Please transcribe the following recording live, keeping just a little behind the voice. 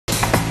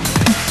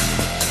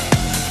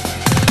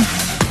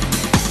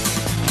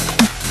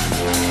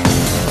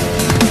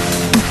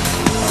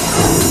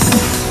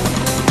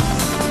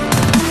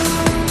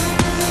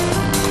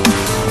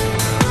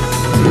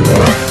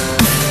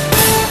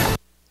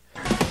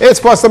It's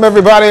Sports Time,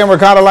 everybody, and we're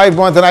kind of live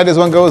going tonight. This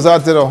one goes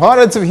out to the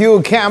Hornets of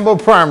Hugh Campbell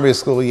Primary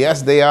School.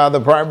 Yes, they are the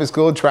primary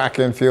school track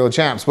and field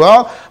champs.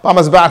 Well,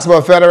 Bahamas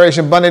Basketball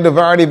Federation Bunny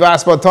Varsity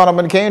Basketball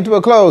Tournament came to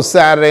a close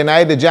Saturday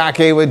night. The Jack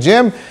Haywood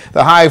Gym,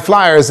 the High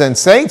Flyers and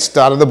Saints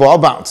started the ball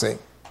bouncing.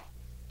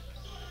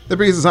 The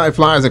Breezes High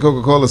Flyers and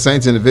Coca-Cola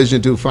Saints in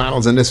Division II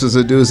Finals, and this was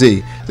a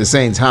doozy. The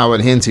Saints,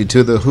 Howard Hinsey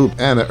to the hoop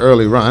and an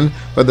early run,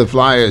 but the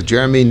Flyers,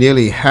 Jeremy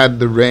Neely had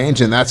the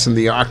range, and that's in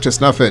the arc to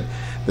snuff it.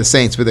 The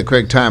Saints with a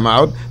quick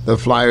timeout. The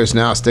Flyers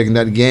now sticking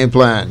to that game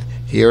plan.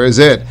 Here is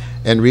it.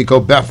 Enrico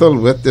Bethel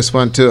with this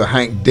one to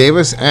Hank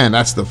Davis, and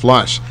that's the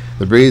flush.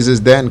 The Breezes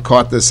then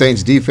caught the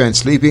Saints defense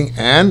sleeping,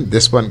 and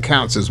this one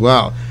counts as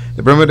well.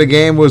 The perimeter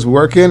game was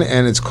working,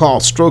 and it's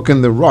called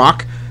stroking the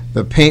rock.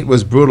 The paint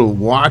was brutal.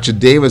 Watch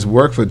Davis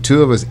work for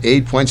 2 of his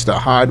 8 points the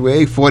hard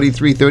way.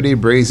 43-30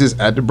 Breezes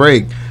at the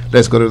break.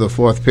 Let's go to the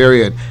fourth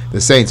period. The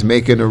Saints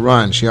making a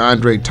run.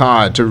 Sheandre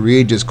Todd to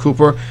Regis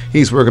Cooper.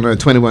 He's working on a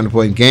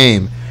 21-point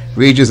game.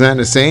 Regis and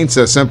the Saints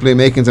are simply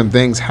making some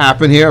things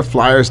happen here.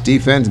 Flyers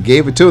defense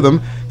gave it to them.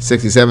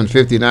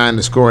 67-59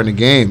 the score in the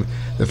game.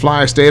 The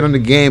Flyers stayed on the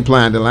game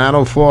plan.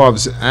 Delano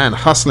Forbes and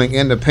hustling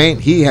in the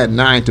paint. He had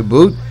 9 to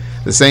boot.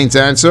 The Saints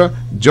answer,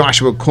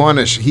 Joshua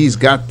Cornish. He's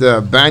got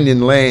the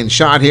Banyan Lane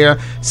shot here,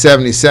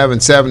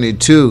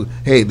 77-72.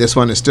 Hey, this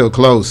one is still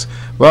close.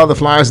 Well, the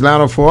Flyers'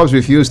 Delano Forbes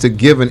refused to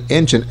give an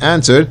inch and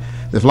answered.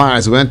 The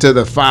Flyers went to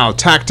the foul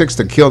tactics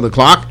to kill the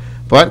clock,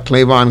 but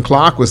Clavon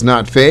Clark was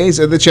not phased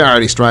at the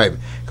charity stripe.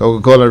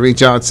 Coca-Cola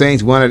Reach Out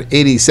Saints won at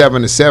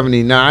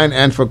 87-79,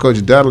 and for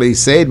Coach Dudley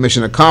Sade,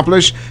 mission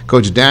accomplished.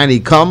 Coach Danny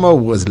Culmer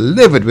was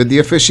livid with the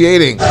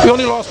officiating. We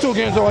only lost 2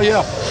 games all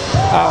year.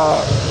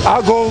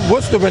 Our goal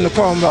was to win the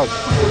Commonwealth,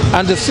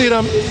 and to see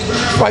them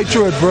fight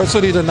through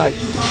adversity tonight.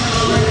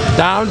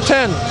 Down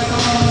 10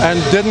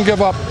 and didn't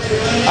give up.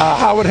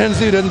 Howard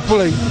Hinsey didn't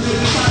play,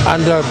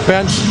 and the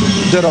bench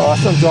did an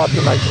awesome job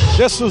tonight.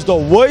 This was the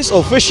worst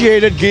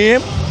officiated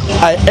game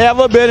I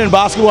ever been in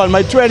basketball in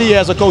my 20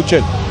 years of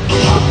coaching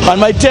and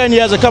my 10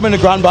 years of coming to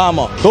Grand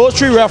Bahama. Those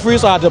 3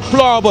 referees are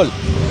deplorable.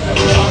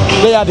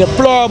 They are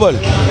deplorable.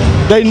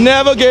 They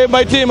never gave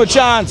my team a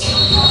chance,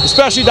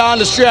 especially down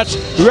the stretch.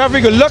 The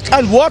referee could look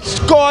and watch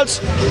calls,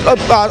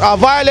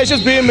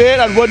 violations being made,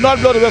 and would not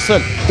blow the whistle.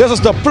 This is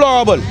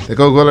deplorable. The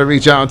Coca-Cola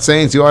Reach Out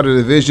Saints, you are the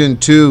Division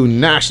II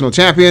national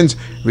champions.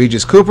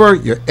 Regis Cooper,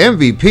 your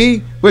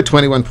MVP, with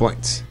 21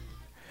 points.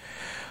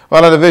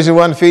 Well, a Division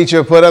I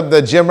feature put up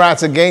the Gym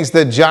Rats against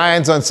the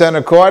Giants on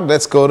center court.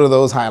 Let's go to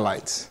those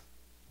highlights.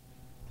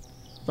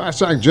 Fast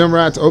Track Gym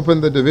Rats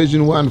opened the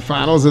Division I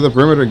finals of the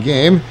perimeter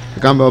game. The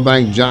Commonwealth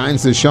Bank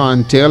Giants,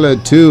 Deshaun Taylor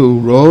to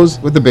Rose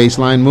with the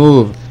baseline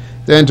move.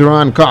 Then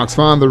Teron Cox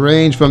found the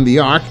range from the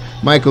arc.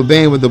 Michael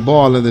Bain with the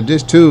ball in the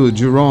dish to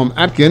Jerome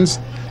Atkins.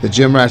 The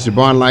Gym Rats,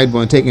 Jabon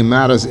Lightborn taking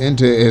matters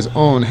into his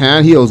own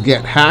hand. He'll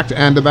get hacked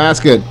and the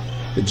basket.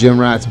 The Gym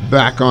Rats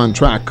back on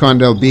track.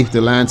 Condell Beef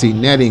Delancey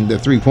netting the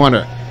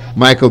three-pointer.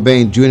 Michael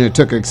Bain Jr.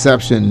 took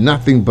exception.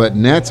 Nothing but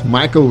nets.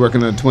 Michael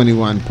working on a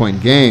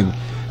 21-point game.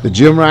 The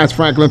Gym Rats,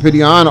 Franklin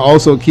Pidion,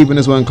 also keeping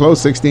this one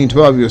close,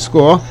 16-12 your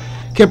score.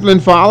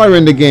 Kipling Fowler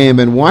in the game,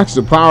 and watch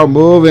the power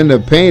move in the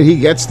paint. He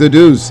gets the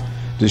deuce.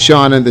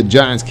 Deshaun and the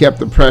Giants kept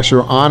the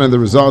pressure on, and the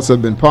results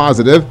have been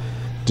positive.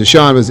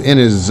 Deshaun was in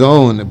his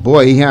zone.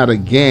 Boy, he had a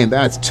game.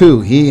 That's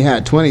 2. He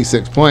had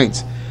 26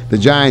 points. The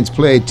Giants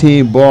played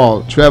team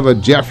ball. Trevor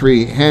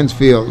Jeffrey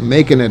Hansfield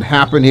making it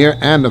happen here,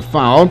 and the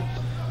foul.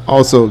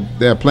 Also,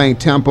 they're playing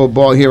tempo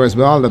ball here as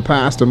well. The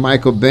pass to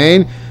Michael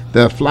Bain.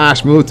 The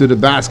flash move to the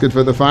basket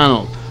for the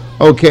final.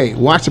 Okay,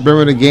 watch the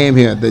perimeter game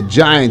here. The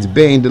Giants,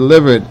 Bain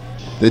delivered.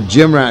 The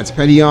Gym Rats,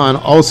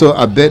 Petillon, also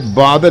a bit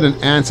bothered and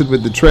answered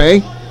with the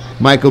tray.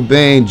 Michael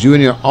Bain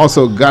Jr.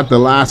 also got the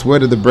last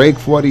word of the break.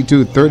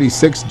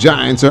 42-36,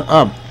 Giants are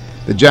up.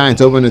 The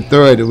Giants open the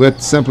third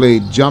with simply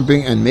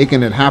jumping and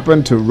making it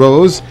happen to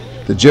Rose.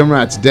 The Gym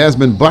Rats,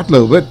 Desmond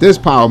Butler with this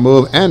power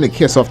move and a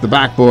kiss off the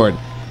backboard.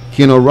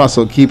 Keno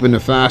Russell keeping the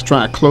fast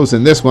track close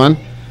in this one.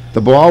 The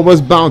ball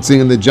was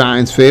bouncing in the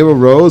Giants' favor.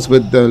 Rose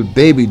with the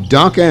baby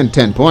dunk and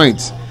 10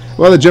 points.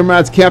 Well, the Gym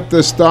Rats kept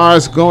the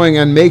stars going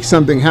and make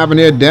something happen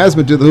here.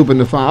 Desmond to the hoop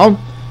and the foul.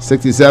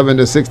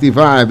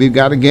 67-65. We've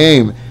got a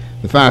game.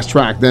 The fast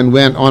track then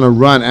went on a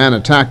run and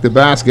attacked the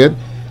basket.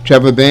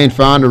 Trevor Bain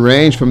found a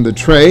range from the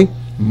tray.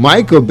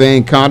 Michael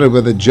Bain countered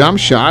with a jump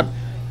shot.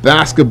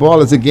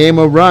 Basketball is a game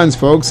of runs,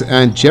 folks.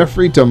 And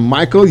Jeffrey to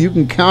Michael, you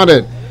can count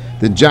it.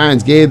 The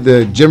Giants gave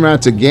the Gym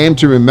Rats a game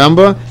to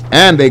remember,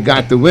 and they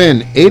got the win.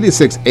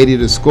 86-80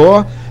 to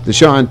score.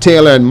 Deshaun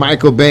Taylor and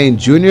Michael Bain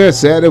Jr.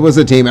 said it was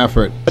a team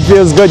effort. It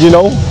feels good, you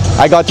know.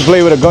 I got to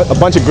play with a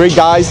bunch of great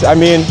guys. I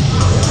mean,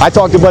 I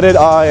talked about it in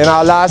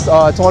our last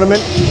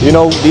tournament. You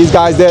know, these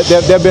guys,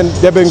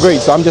 they've been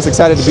great. So I'm just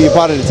excited to be a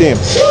part of the team.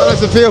 How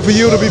does it feel for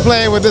you to be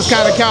playing with this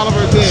kind of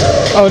caliber team?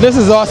 Oh, this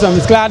is awesome.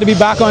 It's glad to be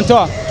back on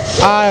top.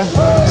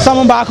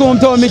 Someone back home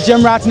told me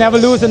Gym Rats never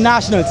lose in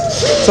nationals,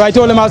 so I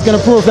told them I was going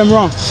to prove them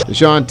wrong.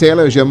 Deshaun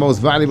Taylor is your most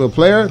valuable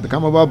player. The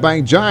Commonwealth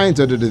Bank Giants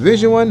are the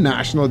Division I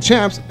national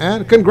champs,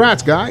 and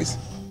congrats, guys.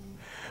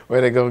 Way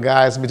to go,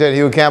 guys. Let me tell you,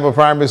 Hugh Campbell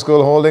Primary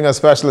School holding a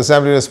special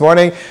assembly this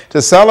morning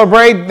to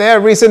celebrate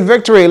their recent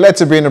victory. Let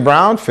Sabrina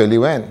Brown fill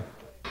you in.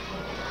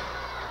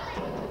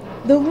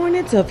 The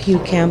Hornets of Hugh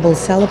Campbell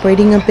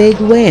celebrating a big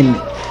win.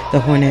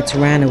 The Hornets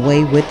ran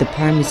away with the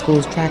primary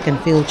school's track and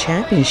field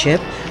championship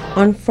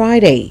on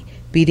Friday,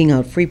 beating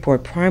out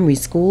Freeport Primary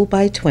School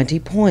by 20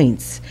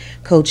 points.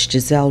 Coach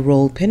Giselle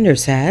Roll-Pinder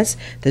says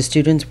the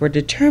students were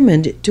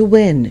determined to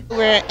win.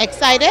 We're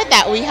excited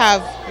that we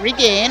have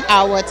regained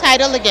our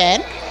title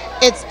again.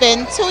 It's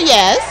been 2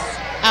 years.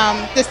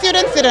 The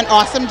students did an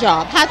awesome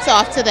job. Hats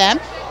off to them.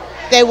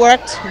 They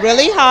worked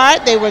really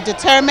hard. They were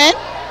determined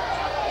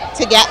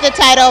to get the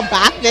title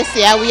back this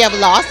year. We have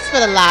lost for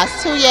the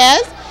last 2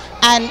 years,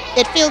 and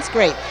it feels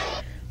great.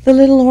 The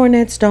Little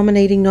Hornets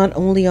dominating not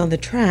only on the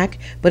track,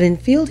 but in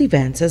field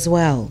events as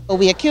well.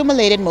 We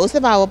accumulated most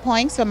of our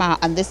points from our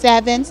under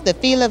sevens, the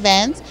field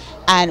events,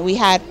 and we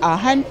had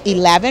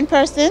 11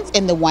 persons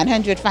in the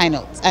 100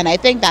 finals. And I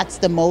think that's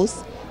the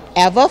most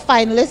ever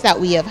finalists that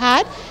we have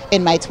had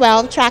in my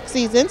 12 track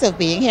seasons of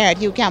being here at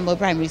Hugh Campbell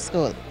Primary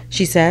School.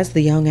 She says the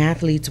young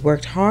athletes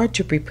worked hard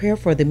to prepare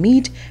for the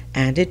meet,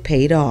 and it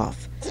paid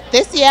off.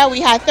 This year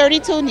we had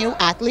 32 new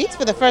athletes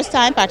for the first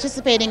time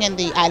participating in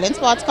the Island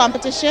Sports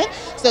Competition,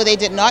 so they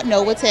did not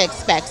know what to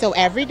expect. So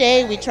every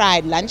day we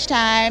tried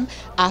lunchtime,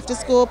 after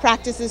school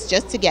practices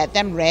just to get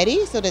them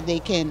ready so that they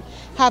can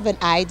have an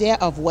idea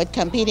of what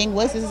competing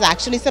was. This is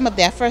actually some of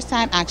their first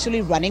time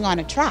actually running on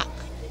a track.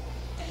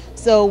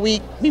 So we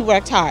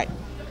worked hard.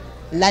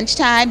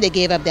 Lunchtime, they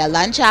gave up their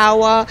lunch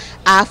hour.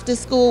 After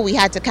school, we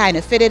had to kind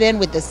of fit it in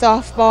with the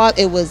softball.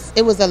 It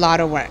was a lot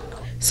of work.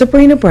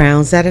 Sabrina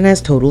Brown,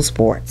 ZNS Total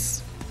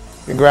Sports.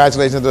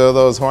 Congratulations to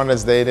those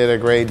Hornets. They did a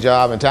great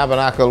job. And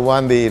Tabernacle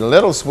won the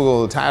Little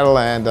School title.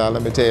 And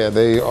let me tell you,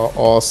 they are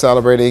all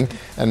celebrating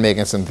and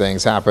making some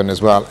things happen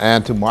as well.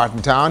 And to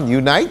Martintown, you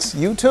Knights,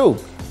 you too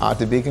ought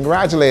to be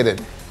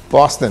congratulated.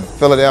 Boston,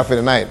 Philadelphia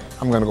tonight.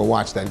 I'm going to go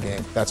watch that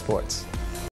game. That's sports.